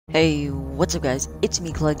Hey, what's up guys? It's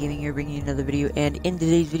me, Cloud Gaming here, bringing you another video, and in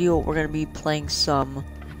today's video, we're gonna be playing some,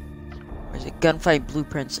 Gunfight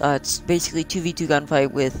Blueprints. It's basically 2v2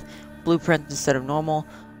 gunfight with blueprints instead of normal.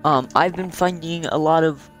 I've been finding a lot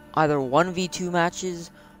of either 1v2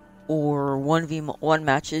 matches or 1v1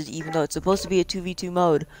 matches, even though it's supposed to be a 2v2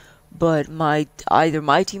 mode, but either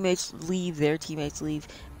my teammates leave, their teammates leave,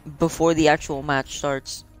 before the actual match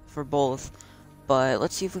starts for both. But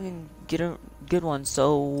let's see if we can get a good one.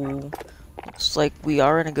 So, looks like we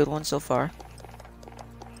are in a good one so far.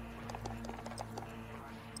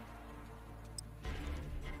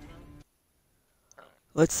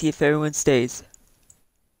 Let's see if everyone stays.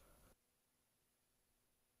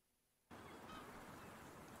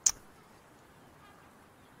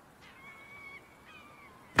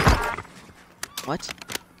 What?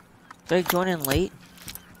 Did I join in late?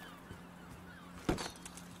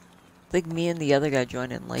 I think me and the other guy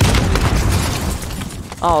joined in late.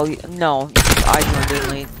 Oh, no. I joined in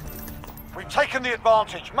late. We've taken the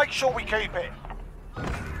advantage. Make sure we keep it.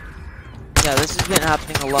 Yeah, this has been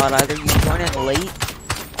happening a lot. Either you join in late,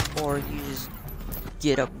 or you just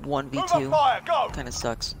get a 1v2. Fire, go. Kinda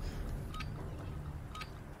sucks.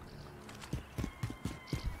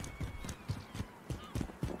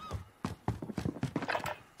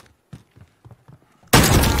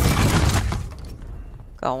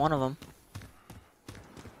 Got one of them.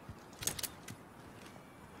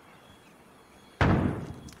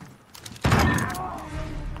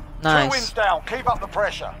 Nice. 2 wins down. Keep up the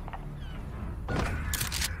pressure.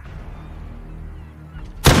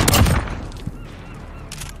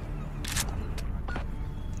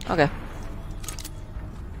 Okay.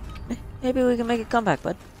 Maybe we can make a comeback,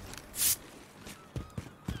 bud.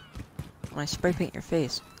 When I spray paint your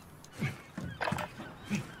face.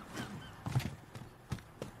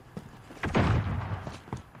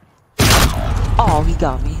 Oh, he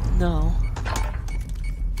got me. No.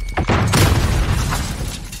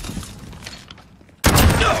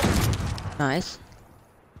 Nice.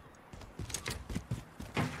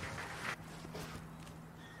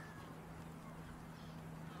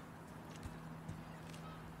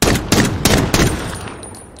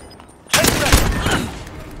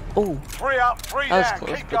 Oh, 3 up, 3 that was down.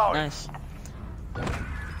 close, Keep but going. nice.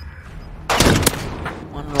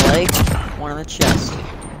 One in the leg, one in the chest.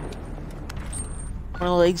 One in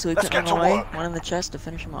the leg so he Let's couldn't get run to away. work. One in the chest to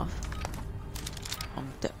finish him off.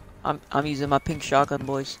 I'm using my pink shotgun,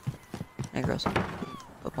 boys. And gross.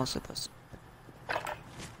 But mostly puss.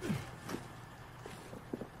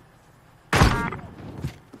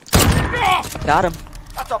 Got him.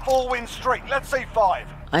 That's a 4-win streak. Let's see 5.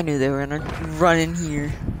 I knew they were gonna run in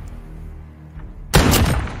here.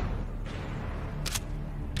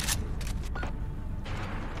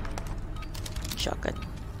 Shotgun.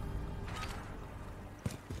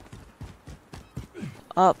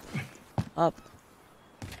 Up. Up.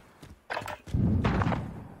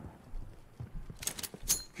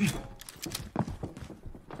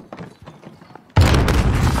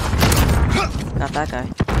 Got that guy.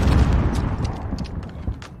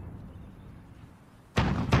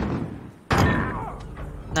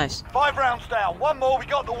 Nice. 5 rounds down. 1 more. We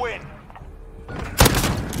got the win.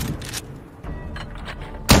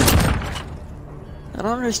 I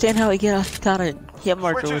don't understand how we got a hit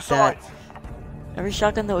marker Switching with that. sides. Every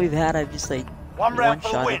shotgun that we've had, I've just like 1 round for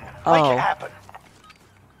the one-shotted. win. Make Oh, it happen.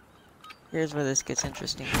 here's where this gets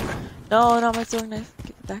interesting. No, not my throwing knife.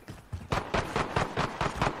 Give it back.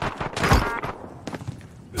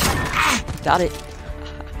 Got it.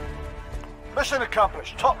 Mission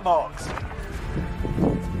accomplished. Top marks.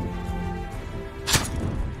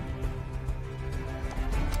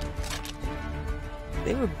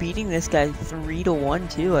 They were beating this guy 3-1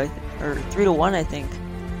 too, or 3-1, I think.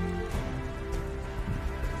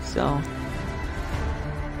 So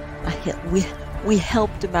we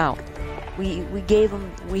helped him out. We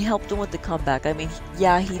helped him with the comeback. I mean,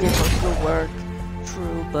 yeah, he did most of the work,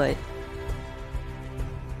 true, but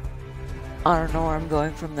I don't know where I'm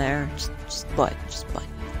going from there. But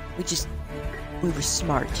we were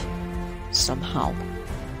smart somehow.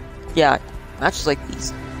 Yeah, matches like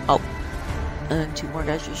these. Oh. And then 2 more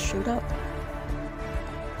guys just showed up.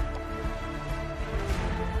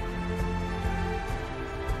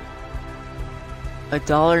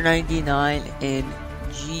 $1.99 in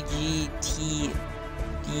GGTD.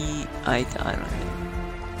 I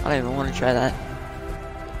don't even want to try that.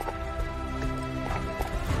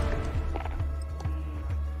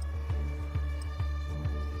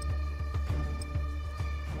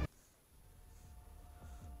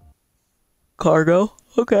 Cargo?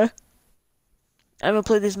 Okay. I haven't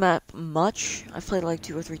played this map much. I've played it like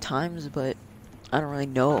 2 or 3 times, but I don't really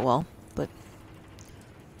know it well, but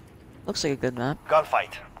looks like a good map.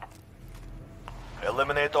 Gunfight.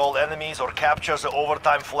 Eliminate all enemies or capture the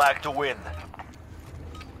overtime flag to win.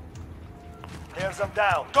 Tear them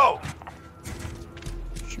down. Go!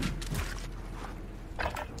 Shoot.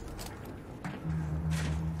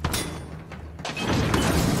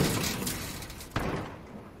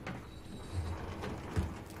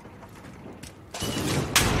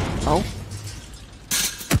 Oh.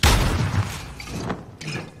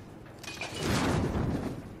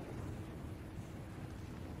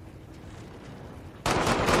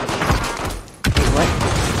 Wait, what?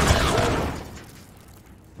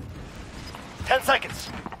 10 seconds.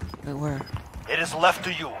 Wait, where? It is left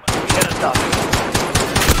to you. Get it done.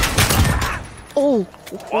 Oh!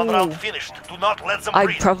 One round finished. Do not let them I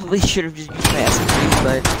breathe. probably should have just used my SMG,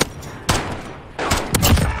 but...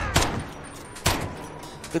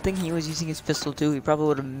 Good thing he was using his pistol too, he probably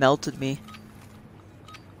would have melted me.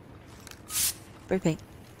 Spray paint.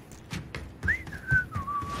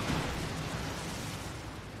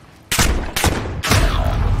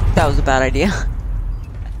 That was a bad idea.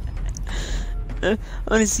 I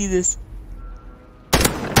wanna see this.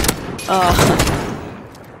 Oh.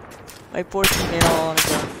 My poor teammate all on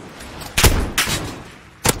his own.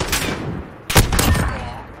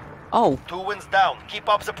 Oh, 2 wins down. Keep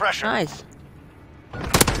up the pressure. nice.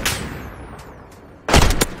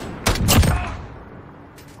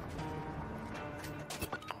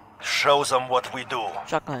 Show them what we do.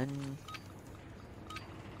 Shotgun.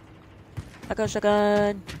 Shotgun,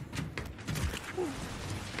 shotgun.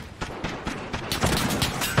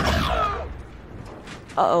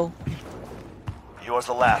 Uh-oh. You're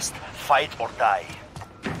the last. Fight or die.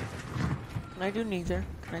 Can I do neither?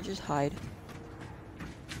 Can I just hide?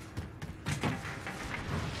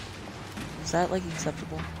 Is that, like,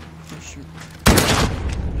 acceptable? Oh, shoot.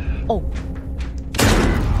 Oh!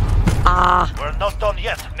 Ah! We're not done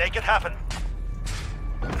yet. Make it happen.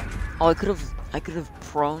 Oh, I could have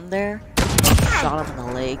prone there, shot him in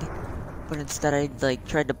the leg, but instead I, like,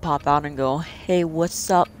 tried to pop out and go, hey, what's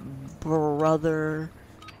up, brother?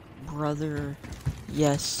 Brother.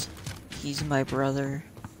 Yes, he's my brother.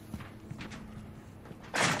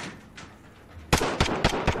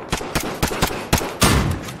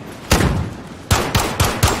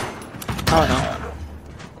 Oh no.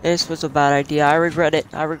 This was a bad idea. I regret it.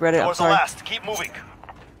 I regret it. I'm You're the sorry. last. Keep moving.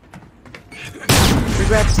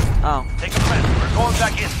 Regrets. Oh. Take a friend. We're going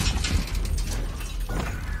back in.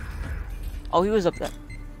 Oh, he was up there.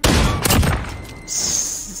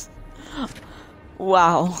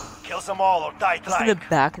 Wow. Kill them all or die Just in the trying.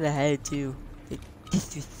 back of the head, too. It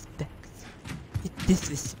disrespects. It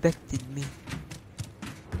disrespected me.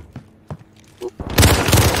 Oop.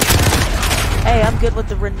 Hey, I'm good with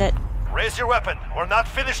the Renette. Raise your weapon. We're not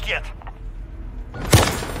finished yet.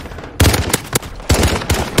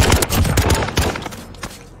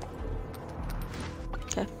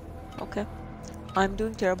 Okay. Okay. I'm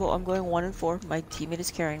doing terrible. I'm going 1-4. My teammate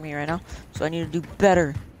is carrying me right now, so I need to do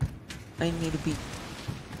better. I need to be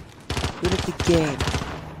good at the game.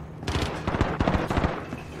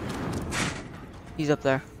 He's up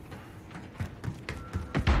there.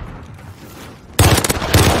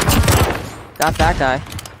 Got that guy.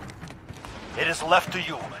 It is left to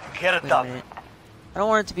you. Get it Wait a done. minute. I don't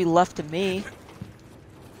want it to be left to me.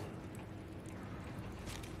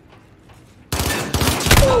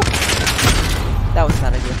 That was a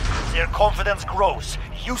bad idea. Their confidence grows.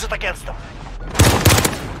 Use it against them.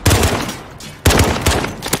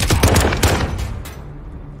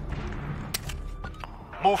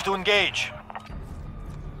 Move to engage.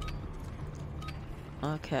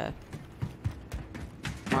 Okay.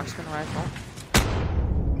 Marksman rifle.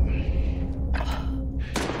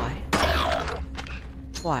 Why?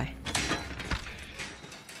 Why?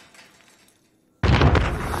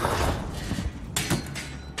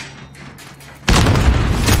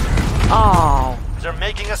 Oh, They're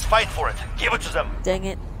making us fight for it. Give it to them. dang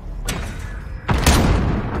it.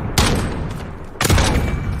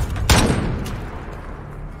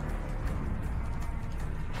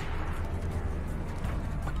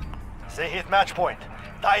 They hit match point.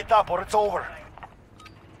 Tie it up or it's over.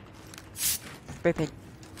 Spray paint.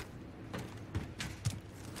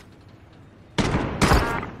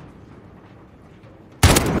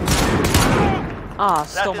 Ah,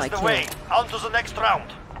 stole That my is the kill. way. On to the next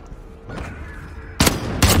round.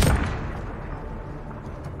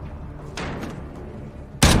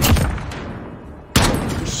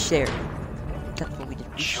 We shared. That's what we did.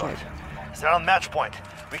 We Sure. shared. They're on match point.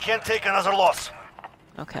 We can't take another loss.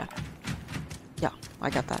 Okay. Yeah, I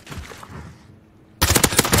got that.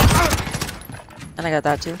 And I got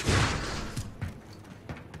that too.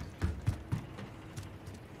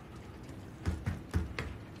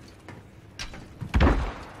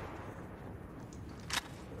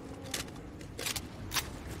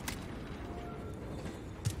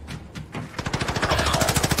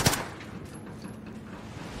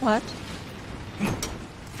 What?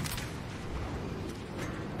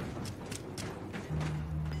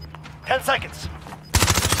 10 seconds.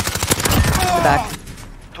 Back.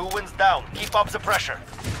 2 wins down. Keep up the pressure.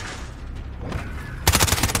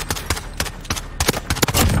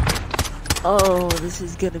 Oh, this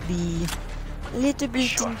is gonna be a little bit,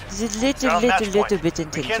 Sure. little bit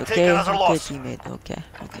intense. We can't take Okay, another okay, loss. teammate. Okay,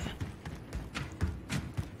 okay.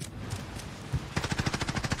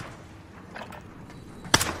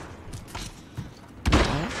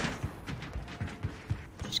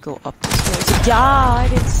 Just go up the stairs. Yeah, I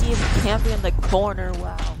didn't see him camping in the corner.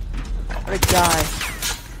 Wow, what a guy.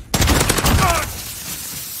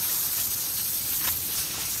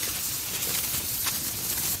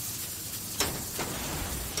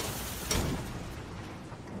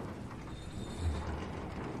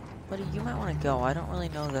 Buddy, you might want to go. I don't really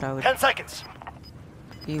know that I would 10 seconds.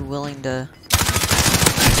 be willing to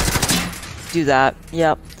do that.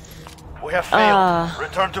 Yep. We have failed.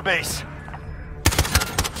 Return to base.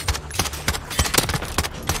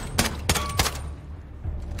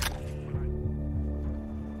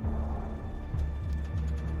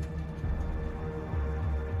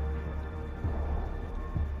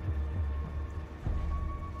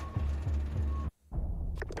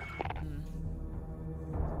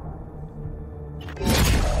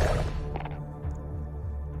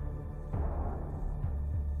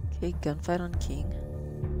 Okay, gunfight on King.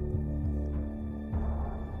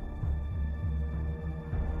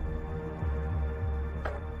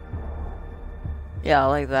 Yeah, I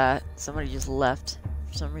like that. Somebody just left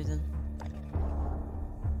for some reason.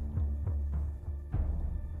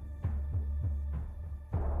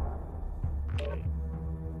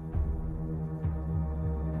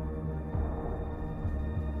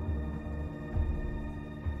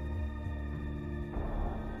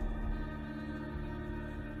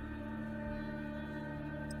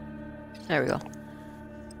 There we go.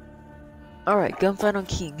 Alright, gunfight on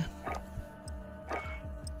King.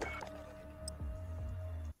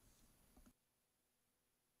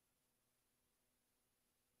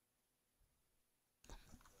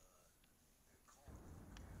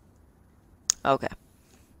 Okay.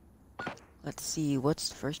 Let's see, what's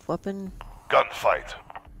the first weapon? Gunfight.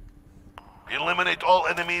 Eliminate all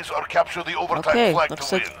enemies or capture the overtime Okay, flag looks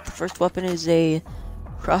to like win. the first weapon is a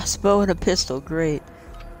crossbow and a pistol. Great.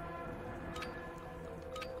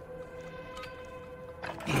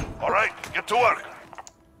 Alright, get to work.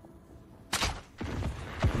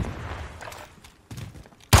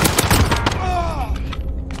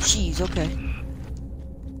 Jeez, okay.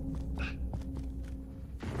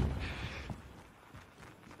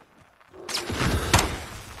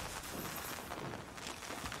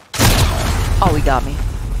 Oh, he got me.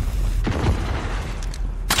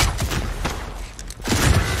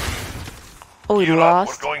 Oh, he Gear up,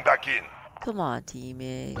 lost? we're going back in. Come on,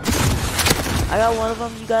 teammate. I got one of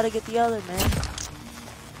them, you gotta get the other, man.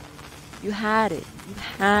 You had it. You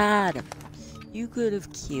had him. You could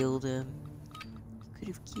have killed him. You could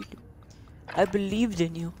have killed him. I believed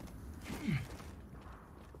in you.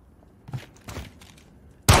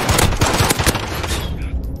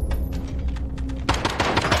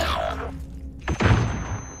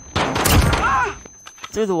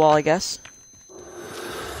 Through the wall, I guess.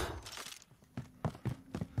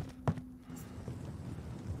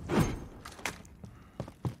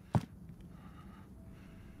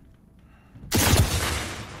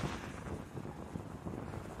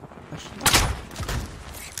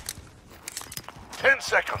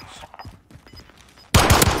 Seconds.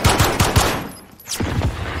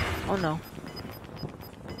 Oh no.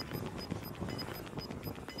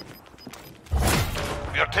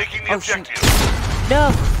 We are taking the objective. No!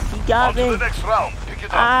 He got On me! to the next round. Pick it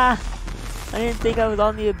up. Ah! I didn't think I was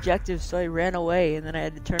on the objective, so I ran away, and then I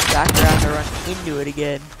had to turn back around to run into it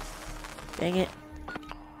again. Dang it.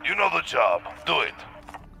 You know the job. Do it.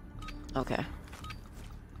 Okay.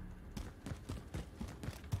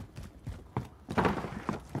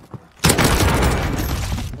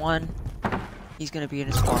 One. He's gonna be in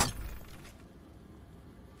his spawn.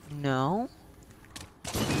 No.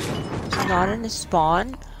 He's not in his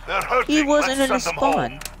spawn. They're hurting. He wasn't Let's in his send them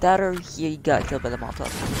spawn. home. That or he got killed by the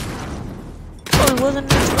Molotov. Oh, he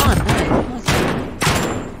wasn't in his spawn.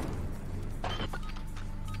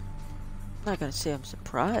 I'm not gonna say I'm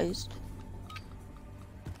surprised.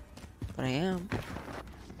 But I am.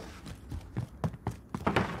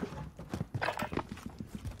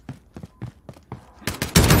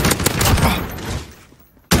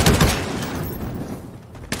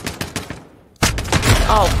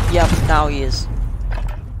 Oh, yep, now he is.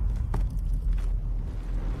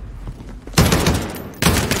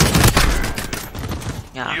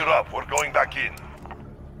 Yeah. Gear up, we're going back in.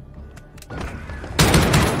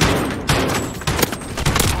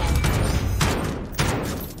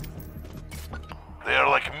 They are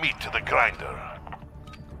like meat to the grinder.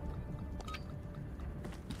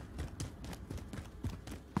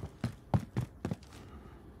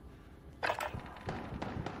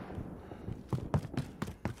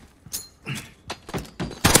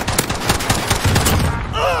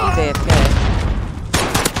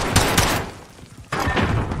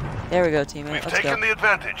 There we go, teammate. We've Let's taken go. the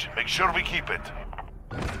advantage. Make sure we keep it.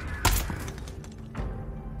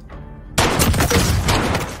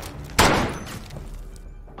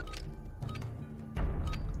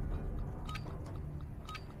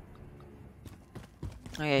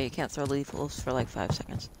 Oh yeah, you can't throw lethals for like 5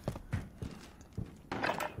 seconds.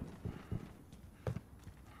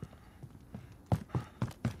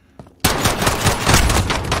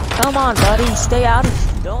 Come on, buddy, stay out of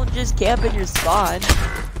it. Don't just camp in your spawn.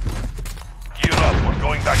 Gear up, we're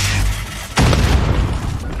going back in.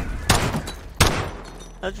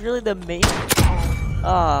 That's really the main.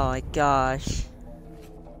 Oh my gosh.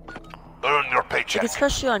 Earn your paycheck. Like,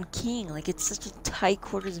 especially on King, like it's such a tight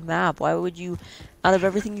quarters map. Why would you, out of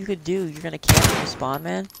everything you could do, you're gonna camp in your spawn,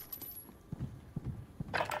 man?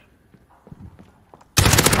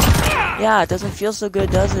 Yeah, it doesn't feel so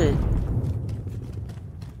good, does it?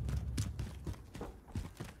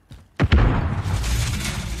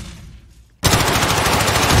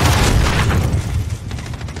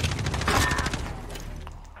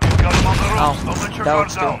 Oh, that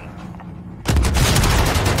works too.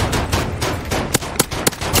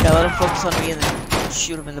 Yeah, let him focus on me and then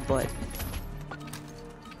shoot him in the butt.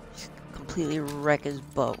 Just completely wreck his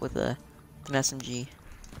butt with an SMG.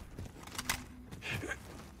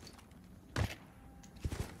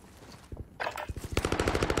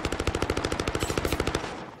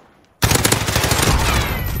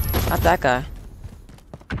 Not that guy.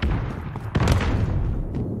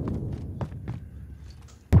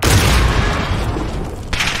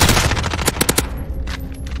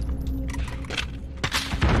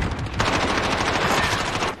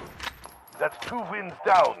 That's 2 wins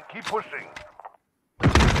down. Keep pushing.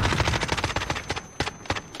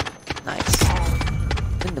 Nice.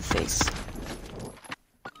 In the face.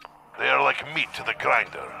 They are like meat to the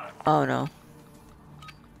grinder. Oh no.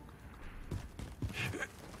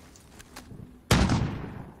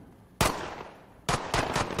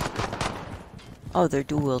 Oh, they're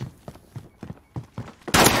dual.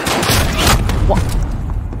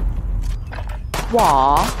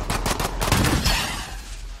 Wah.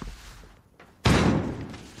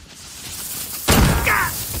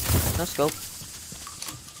 No scope.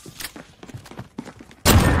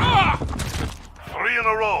 3 in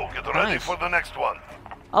a row. Get ready Nice. for the next one.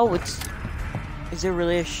 Oh, it's... Is there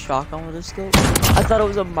really a shotgun with a scope? I thought it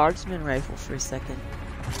was a marksman rifle for a second.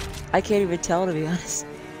 I can't even tell, to be honest.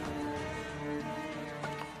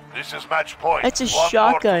 This is match point. It's a One more to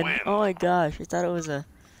shotgun. win. Oh my gosh, I thought it was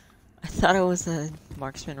a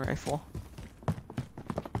marksman rifle.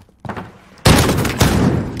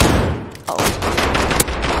 Oh.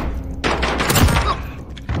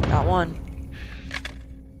 Got one.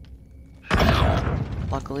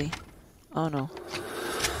 Luckily. Oh no.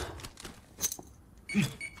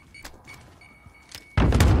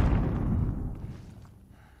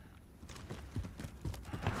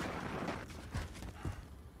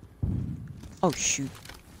 Oh shoot.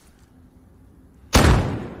 10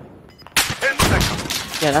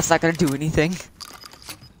 seconds. Yeah, that's not gonna do anything.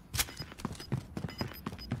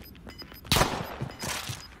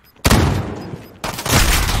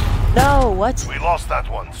 No, what? We lost that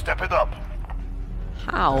one. Step it up.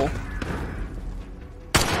 How?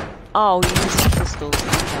 Oh, he used pistols.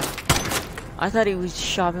 I thought he was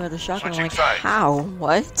shot me with a shotgun. I'm Switching like, sides. how?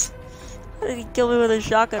 What? How did he kill me with a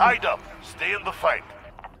shotgun? Tied up. Stay in the fight.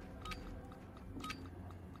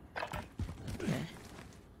 Okay.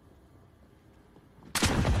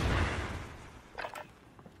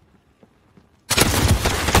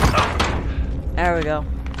 There we go.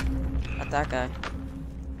 Not that guy.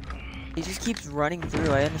 He just keeps running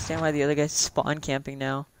through. I understand why the other guy's spawn camping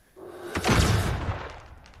now.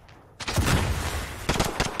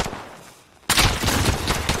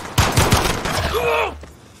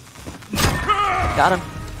 Got him.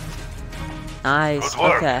 Nice. Good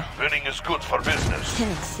work. Okay. Winning is good for business. 10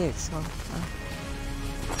 and 6.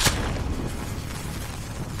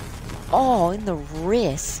 Oh, in the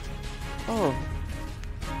wrist. Oh.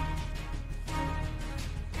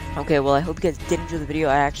 Okay, well, I hope you guys did enjoy the video.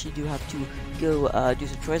 I actually do have to go do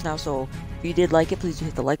some chores now, so if you did like it, please do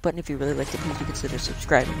hit the like button. If you really liked it, please do consider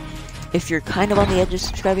subscribing. If you're kind of on the edge of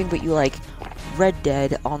subscribing, but you like Red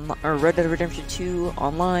Dead on or Red Dead Redemption 2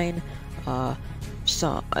 online.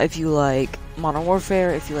 So if you like Modern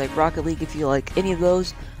Warfare, if you like Rocket League, if you like any of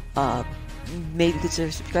those, maybe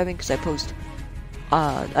consider subscribing because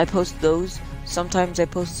I post those. Sometimes I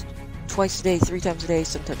post twice a day, 3 times a day.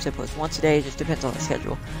 Sometimes I post once a day. It just depends on the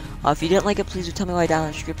schedule. If you didn't like it, please do tell me why down in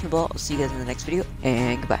the description below. I'll see you guys in the next video,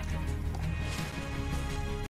 and goodbye.